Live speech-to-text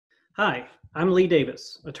Hi, I'm Lee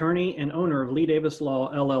Davis, attorney and owner of Lee Davis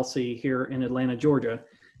Law, LLC here in Atlanta, Georgia,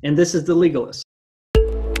 and this is The Legalist.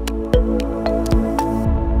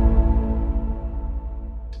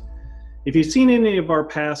 If you've seen any of our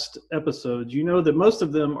past episodes, you know that most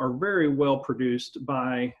of them are very well produced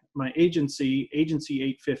by my agency, Agency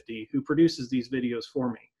 850, who produces these videos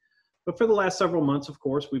for me. But for the last several months, of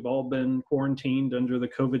course, we've all been quarantined under the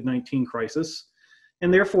COVID-19 crisis.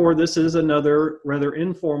 And therefore, this is another rather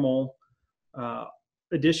informal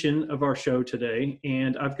edition of our show today.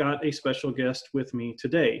 And I've got a special guest with me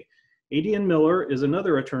today. Adian Miller is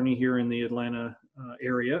another attorney here in the Atlanta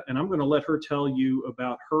area. And I'm going to let her tell you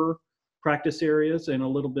about her practice areas and a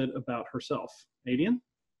little bit about herself. Adian?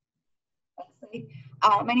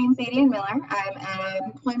 My name is Adian Miller. I'm an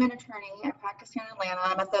employment attorney. I practice here in Atlanta.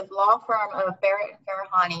 I'm at the law firm of Barrett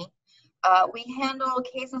Farahany. We handle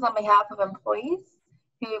cases on behalf of employees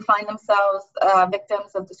who find themselves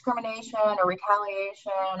victims of discrimination or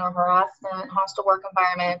retaliation or harassment, hostile work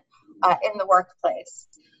environment in the workplace.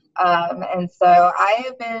 And so I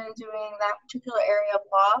have been doing that particular area of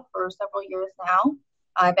law for several years now.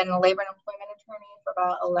 I've been a labor and employment attorney for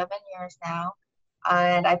about 11 years now.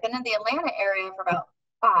 And I've been in the Atlanta area for about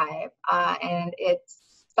 5, and it's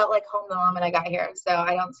felt like home the moment I got here. So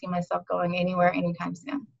I don't see myself going anywhere anytime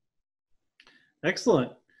soon.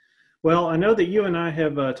 Excellent. Well, I know that you and I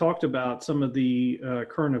have talked about some of the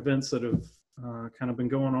current events that have kind of been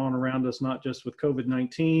going on around us, not just with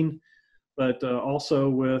COVID-19, but also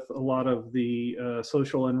with a lot of the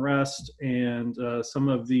social unrest and some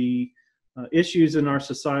of the issues in our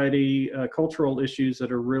society, cultural issues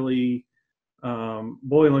that are really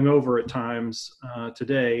boiling over at times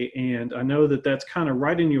today. And I know that that's kind of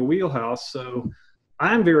right in your wheelhouse. So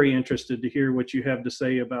I'm very interested to hear what you have to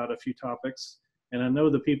say about a few topics. And I know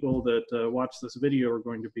the people that watch this video are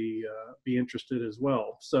going to be interested as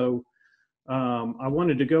well. So I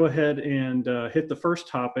wanted to go ahead and hit the first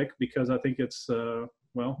topic because I think it's,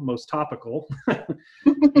 well, most topical.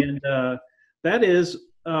 And that is,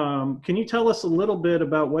 can you tell us a little bit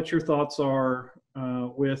about what your thoughts are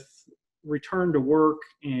with return to work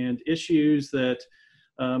and issues that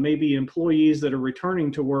maybe employees that are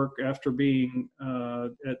returning to work after being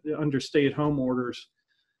under stay-at-home orders?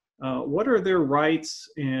 What are their rights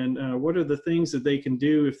and what are the things that they can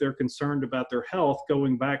do if they're concerned about their health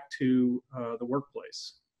going back to the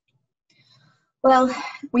workplace? Well,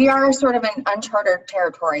 we are sort of in uncharted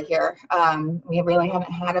territory here. We really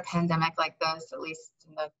haven't had a pandemic like this, at least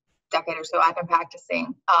in the decade or so I've been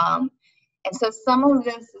practicing. And so some of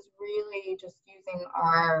this is really just using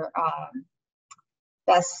our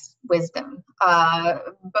best wisdom.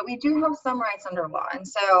 But we do have some rights under law. And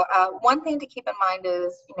so one thing to keep in mind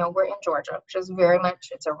is, we're in Georgia, which is very much,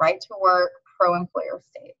 it's a right to work, pro-employer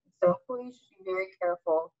state. So employees should be very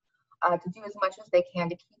careful to do as much as they can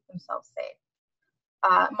to keep themselves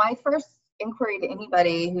safe. My first inquiry to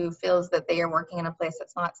anybody who feels that they are working in a place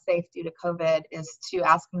that's not safe due to COVID is to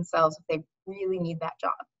ask themselves if they really need that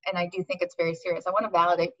job. And I do think it's very serious. I want to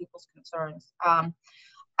validate people's concerns.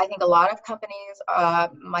 I think a lot of companies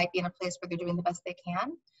might be in a place where they're doing the best they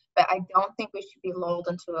can, but I don't think we should be lulled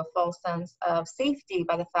into a false sense of safety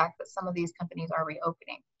by the fact that some of these companies are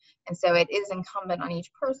reopening. And so it is incumbent on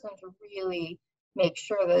each person to really make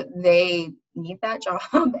sure that they need that job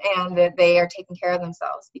and that they are taking care of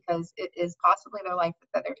themselves, because it is possibly their life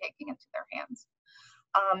that they're taking into their hands.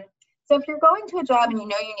 So if you're going to a job and you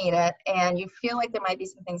know you need it and you feel like there might be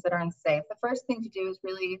some things that are unsafe, the first thing to do is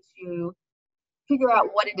really to figure out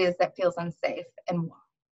what it is that feels unsafe and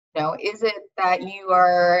why. Is it that you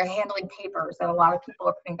are handling papers that a lot of people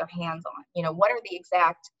are putting their hands on? What are the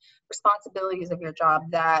exact responsibilities of your job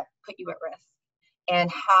that put you at risk?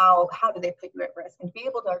 And how do they put you at risk? And to be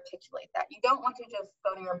able to articulate that. You don't want to just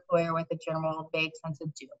go to your employer with a general vague sense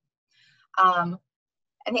of doom.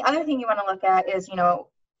 And the other thing you want to look at is,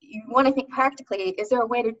 you want to think practically, is there a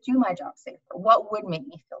way to do my job safer? What would make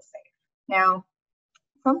me feel safe? Now,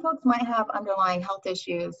 some folks might have underlying health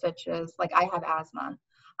issues, such as, like, I have asthma.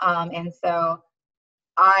 And so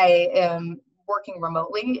I am working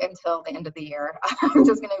remotely until the end of the year. I'm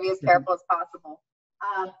just going to be as careful as possible.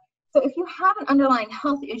 So if you have an underlying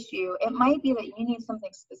health issue, it might be that you need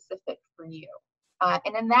something specific for you.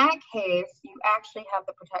 And in that case, you actually have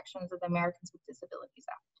the protections of the Americans with Disabilities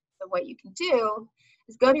Act. So what you can do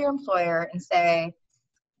is go to your employer and say,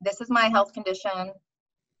 this is my health condition.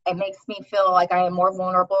 It makes me feel like I am more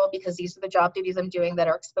vulnerable because these are the job duties I'm doing that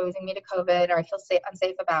are exposing me to COVID, or I feel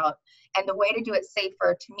unsafe about. And the way to do it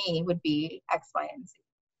safer to me would be X, Y, and Z.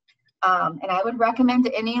 And I would recommend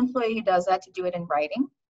to any employee who does that to do it in writing.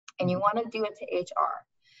 And you want to do it to HR.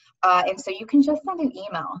 And so you can just send an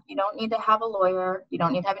email. You don't need to have a lawyer. You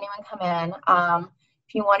don't need to have anyone come in.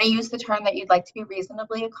 If you want to use the term that you'd like to be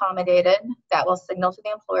reasonably accommodated, that will signal to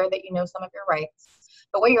the employer that you know some of your rights.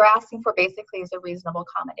 But what you're asking for basically is a reasonable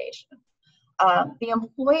accommodation. The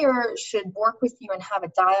employer should work with you and have a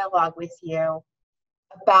dialogue with you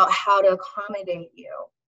about how to accommodate you.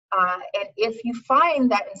 And if you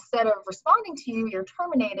find that instead of responding to you, you're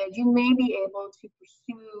terminated, you may be able to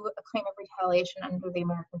pursue a claim of retaliation under the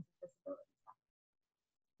Americans with Disabilities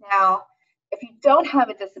Act. Now, if you don't have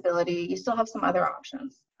a disability, you still have some other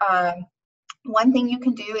options. One thing you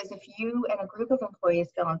can do is if you and a group of employees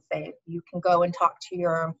feel unsafe, you can go and talk to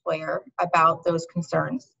your employer about those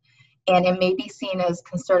concerns. And it may be seen as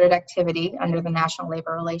concerted activity under the National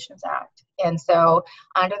Labor Relations Act. And so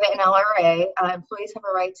under the NLRA, employees have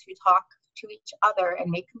a right to talk to each other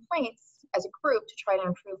and make complaints as a group to try to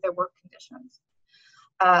improve their work conditions.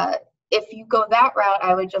 If you go that route,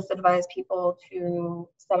 I would just advise people to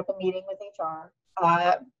set up a meeting with HR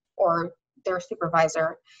or their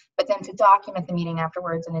supervisor, but then to document the meeting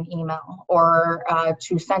afterwards in an email or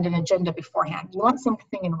to send an agenda beforehand. You want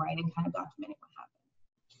something in writing kind of documenting what happened.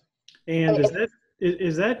 And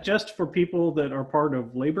is that just for people that are part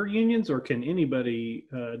of labor unions, or can anybody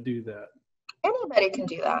do that? Anybody can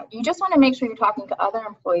do that. You just want to make sure you're talking to other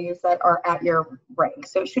employees that are at your rank.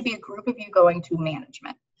 So it should be a group of you going to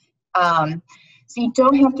management. So you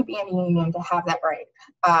don't have to be in a union to have that right.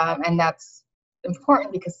 And that's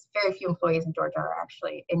important because very few employees in Georgia are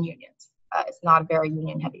actually in unions. It's not a very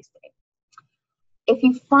union heavy state. If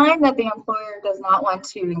you find that the employer does not want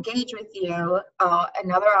to engage with you,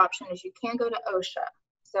 another option is you can go to OSHA.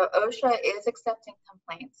 So OSHA is accepting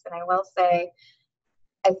complaints, and I will say,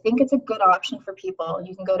 I think it's a good option for people.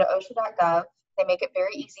 You can go to OSHA.gov. They make it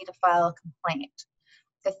very easy to file a complaint.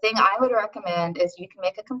 The thing I would recommend is you can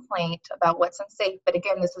make a complaint about what's unsafe, but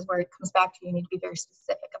again, this is where it comes back to you need to be very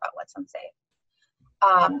specific about what's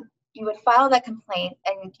unsafe. You would file that complaint,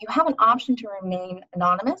 and you have an option to remain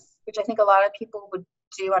anonymous, which I think a lot of people would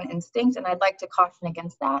do on instinct, and I'd like to caution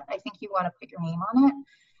against that. I think you want to put your name on it,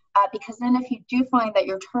 because then if you do find that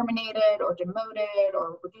you're terminated or demoted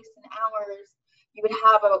or reduced in hours, you would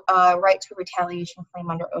have a right to a retaliation claim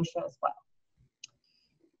under OSHA as well.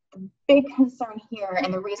 The big concern here,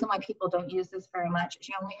 and the reason why people don't use this very much, is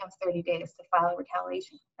you only have 30 days to file a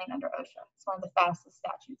retaliation complaint under OSHA. It's one of the fastest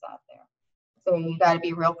statutes out there. So you got to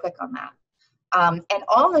be real quick on that. And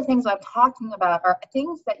all the things I'm talking about are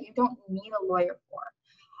things that you don't need a lawyer for.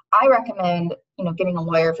 I recommend, getting a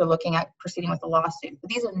lawyer if you're looking at proceeding with a lawsuit.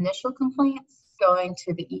 But these initial complaints, going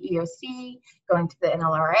to the EEOC, going to the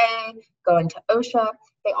NLRA, going to OSHA,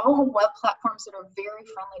 they all have web platforms that are very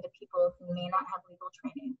friendly to people who may not have legal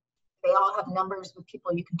training. They all have numbers with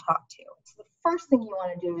people you can talk to. So the first thing you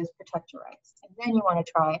want to do is protect your rights. And then you want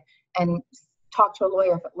to try and talk to a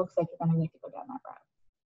lawyer if it looks like you're going to need to go down that route.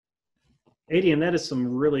 Adian, that is some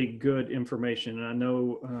really good information. And I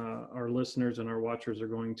know our listeners and our watchers are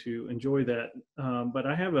going to enjoy that. But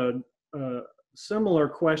I have a similar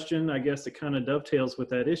question, I guess, that kind of dovetails with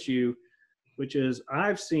that issue, which is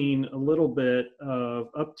I've seen a little bit of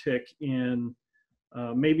uptick in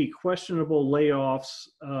maybe questionable layoffs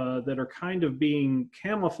that are kind of being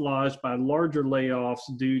camouflaged by larger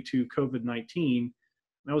layoffs due to COVID-19.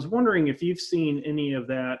 And I was wondering if you've seen any of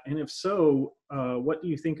that, and if so, what do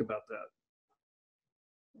you think about that?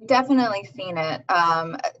 Definitely seen it.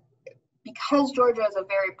 Because Georgia is a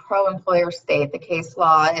very pro-employer state, the case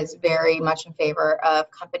law is very much in favor of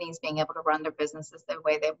companies being able to run their businesses the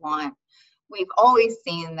way they want. We've always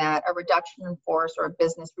seen that a reduction in force or a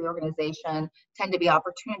business reorganization tend to be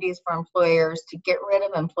opportunities for employers to get rid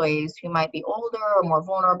of employees who might be older or more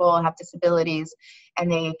vulnerable, have disabilities,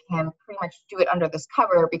 and they can pretty much do it under this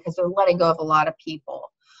cover because they're letting go of a lot of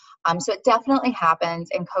people. So it definitely happens,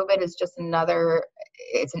 and COVID is just another,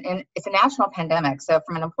 it's a national pandemic. So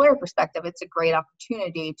from an employer perspective, it's a great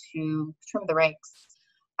opportunity to trim the ranks.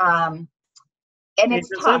 And it's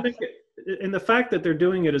tough. And the fact that they're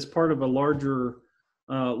doing it as part of a larger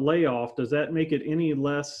layoff, does that make it any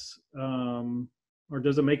less, or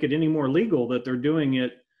does it make it any more legal that they're doing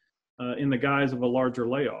it in the guise of a larger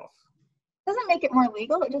layoff? It doesn't make it more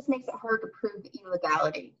legal, it just makes it hard to prove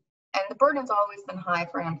illegality. And the burden's always been high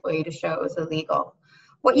for an employee to show is illegal.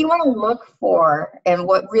 What you want to look for, and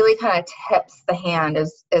what really kind of tips the hand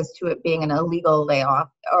as to it being an illegal layoff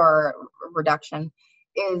or reduction,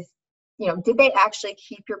 is, did they actually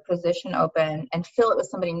keep your position open and fill it with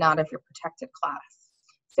somebody not of your protected class?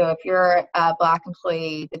 So if you're a Black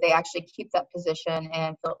employee, did they actually keep that position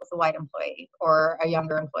and fill it with a white employee or a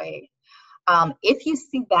younger employee? If you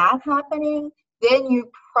see that happening, then you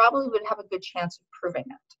probably would have a good chance of proving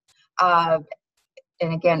it.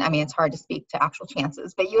 And again, I mean, it's hard to speak to actual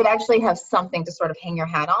chances, but you would actually have something to sort of hang your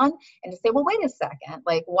hat on and to say, well, wait a second,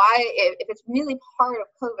 like why, if it's really part of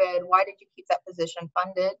COVID, why did you keep that position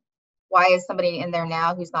funded? Why is somebody in there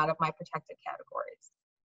now who's not of my protected categories?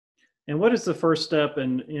 And what is the first step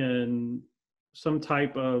in some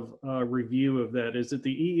type of review of that? Is it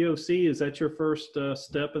the EEOC? Is that your first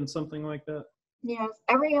step in something like that? Yes,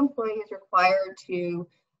 every employee is required to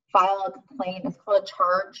file a complaint. It's called a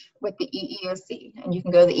charge with the EEOC, and you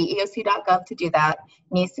can go to eeoc.gov to do that.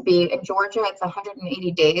 It needs to be in Georgia. It's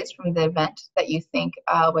 180 days from the event that you think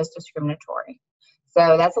was discriminatory.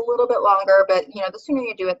 So that's a little bit longer, but the sooner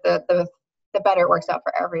you do it, the better it works out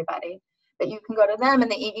for everybody. But you can go to them,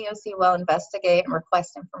 and the EEOC will investigate and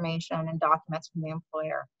request information and documents from the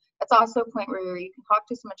employer. That's also a point where you can talk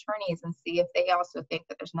to some attorneys and see if they also think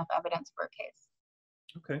that there's enough evidence for a case.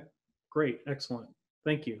 Okay, great, excellent.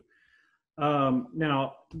 Thank you.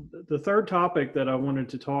 Now, the third topic that I wanted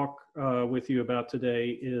to talk with you about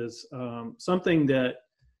today is something that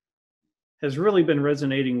has really been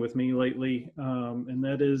resonating with me lately, and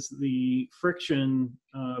that is the friction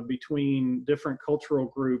between different cultural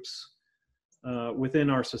groups within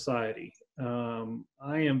our society. I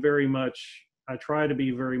try to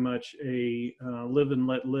be very much a live and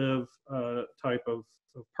let live type of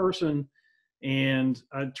person. And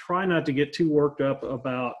I try not to get too worked up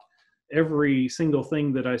about every single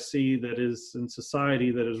thing that I see that is in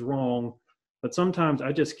society that is wrong. But sometimes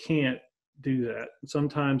I just can't do that.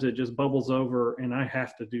 Sometimes it just bubbles over and I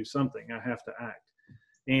have to do something. I have to act.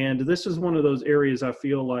 And this is one of those areas I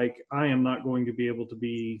feel like I am not going to be able to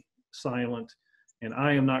be silent, and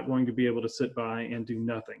I am not going to be able to sit by and do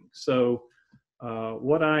nothing. So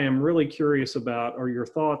what I am really curious about are your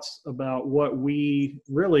thoughts about what we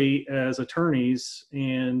really, as attorneys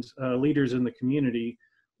and leaders in the community,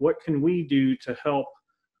 what can we do to help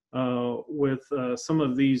with some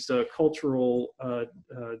of these cultural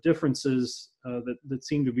differences that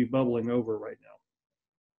seem to be bubbling over right now?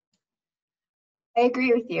 I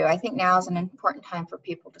agree with you. I think now is an important time for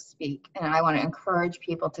people to speak, and I want to encourage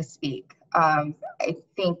people to speak. I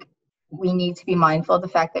think we need to be mindful of the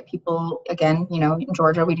fact that people, again, in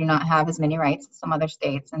Georgia, we do not have as many rights as some other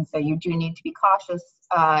states. And so you do need to be cautious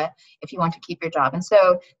if you want to keep your job. And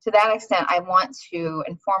so to that extent, I want to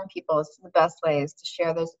inform people as to the best ways to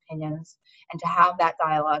share those opinions and to have that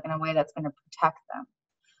dialogue in a way that's going to protect them.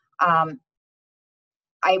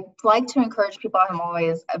 I like to encourage people. I'm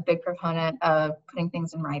always a big proponent of putting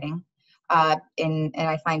things in writing. And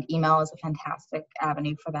I find email is a fantastic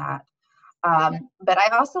avenue for that. But I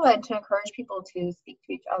also like to encourage people to speak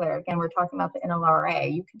to each other. Again, we're talking about the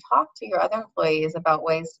NLRA. You can talk to your other employees about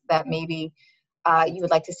ways that maybe you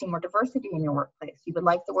would like to see more diversity in your workplace. You would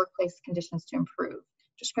like the workplace conditions to improve.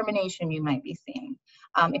 Discrimination you might be seeing.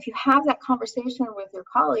 If you have that conversation with your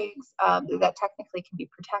colleagues, that technically can be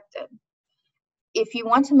protected. If you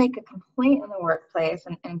want to make a complaint in the workplace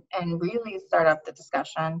and really start up the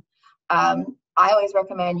discussion, I always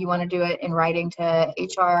recommend you want to do it in writing to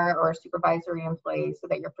HR or supervisory employees so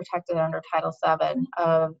that you're protected under Title VII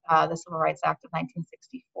of the Civil Rights Act of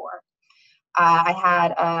 1964. I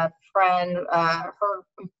had a friend, her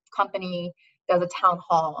company does a town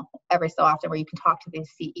hall every so often where you can talk to the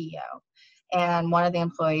CEO. And one of the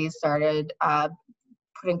employees started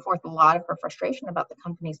putting forth a lot of her frustration about the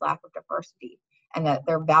company's lack of diversity and that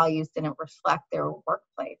their values didn't reflect their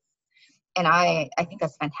workplace. And I think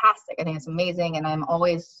that's fantastic. I think it's amazing. And I'm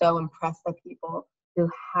always so impressed by people who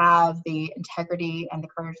have the integrity and the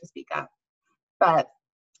courage to speak up. But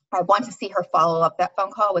I want to see her follow up that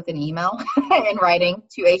phone call with an email in writing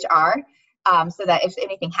to HR so that if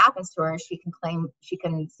anything happens to her, she can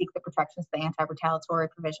seek the protections of the anti-retaliatory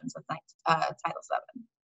provisions of Title VII.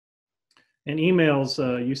 And emails,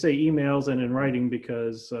 you say emails and in writing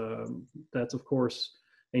because that's, of course,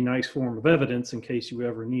 a nice form of evidence in case you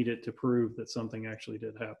ever need it to prove that something actually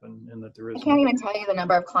did happen and that there is. I can't even tell you the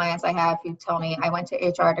number of clients I have who tell me I went to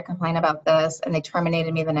HR to complain about this and they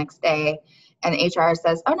terminated me the next day. And HR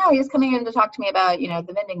says, oh no, he's coming in to talk to me about,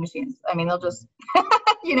 the vending machines. I mean, they'll just,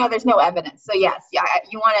 there's no evidence. So yes, yeah,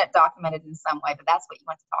 you want it documented in some way, but that's what you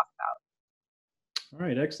want to talk about. All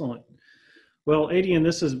right, excellent. Well, Adian,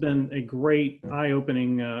 this has been a great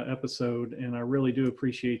eye-opening episode, and I really do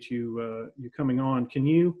appreciate you coming on. Can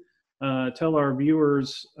you tell our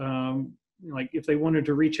viewers, if they wanted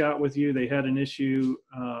to reach out with you, they had an issue,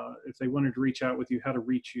 if they wanted to reach out with you, how to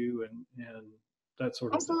reach you and that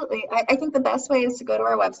sort of Absolutely. I think the best way is to go to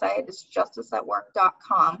our website. It's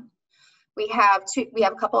justiceatwork.com. We have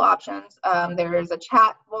a couple options. There is a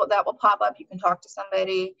chat that will pop up. You can talk to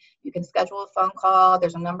somebody. You can schedule a phone call.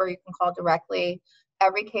 There's a number you can call directly.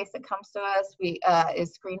 every case that comes to us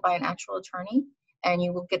is screened by an actual attorney, and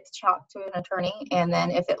you will get to talk to an attorney. And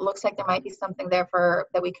then if it looks like there might be something there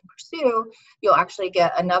that we can pursue, you'll actually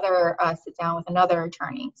get another sit down with another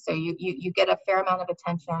attorney. So you get a fair amount of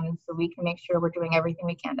attention, so we can make sure we're doing everything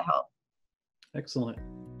we can to help. Excellent.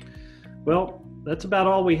 Well, that's about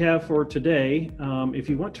all we have for today. If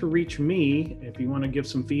you want to reach me, if you want to give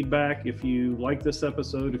some feedback, if you like this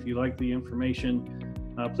episode, if you like the information,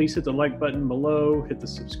 please hit the like button below, hit the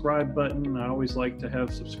subscribe button. I always like to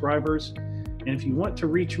have subscribers. And if you want to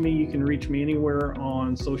reach me, you can reach me anywhere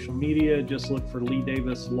on social media. Just look for Lee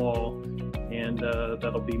Davis Law, and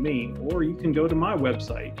that'll be me. Or you can go to my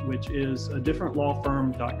website, which is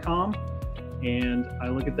adifferentlawfirm.com. And I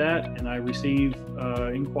look at that and I receive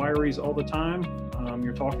inquiries all the time.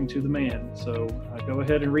 You're talking to the man. So go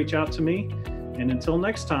ahead and reach out to me. And until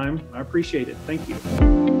next time, I appreciate it. Thank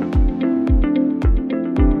you.